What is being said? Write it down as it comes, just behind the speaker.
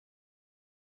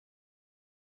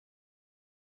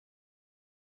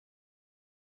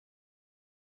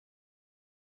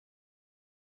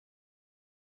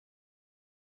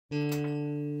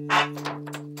There's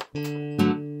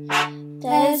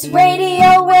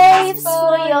radio waves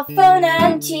for your phone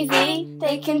and TV.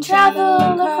 They can travel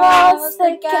across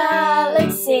the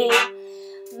galaxy.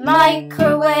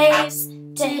 Microwaves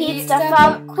to heat stuff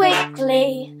up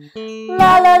quickly.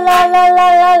 La la la la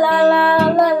la la la la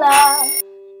la la.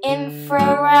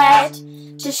 Infrared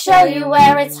to show you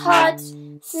where it's hot.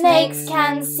 Snakes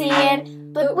can see it,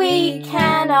 but we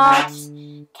cannot.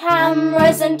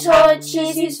 Cameras and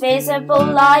torches use visible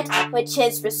light, which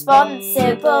is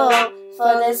responsible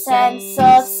for the sense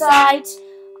of sight.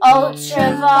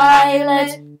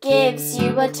 Ultraviolet gives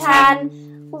you a tan.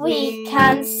 We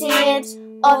can see it,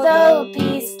 although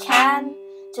bees can.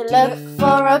 To look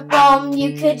for a bomb,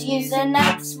 you could use an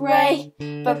X-ray,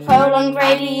 but prolonged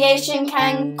radiation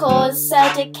can cause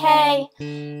cell decay.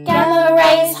 Gamma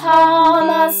rays harm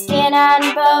our skin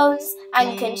and bones,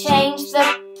 and can change the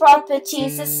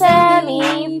properties of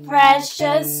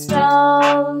semi-precious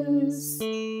stones.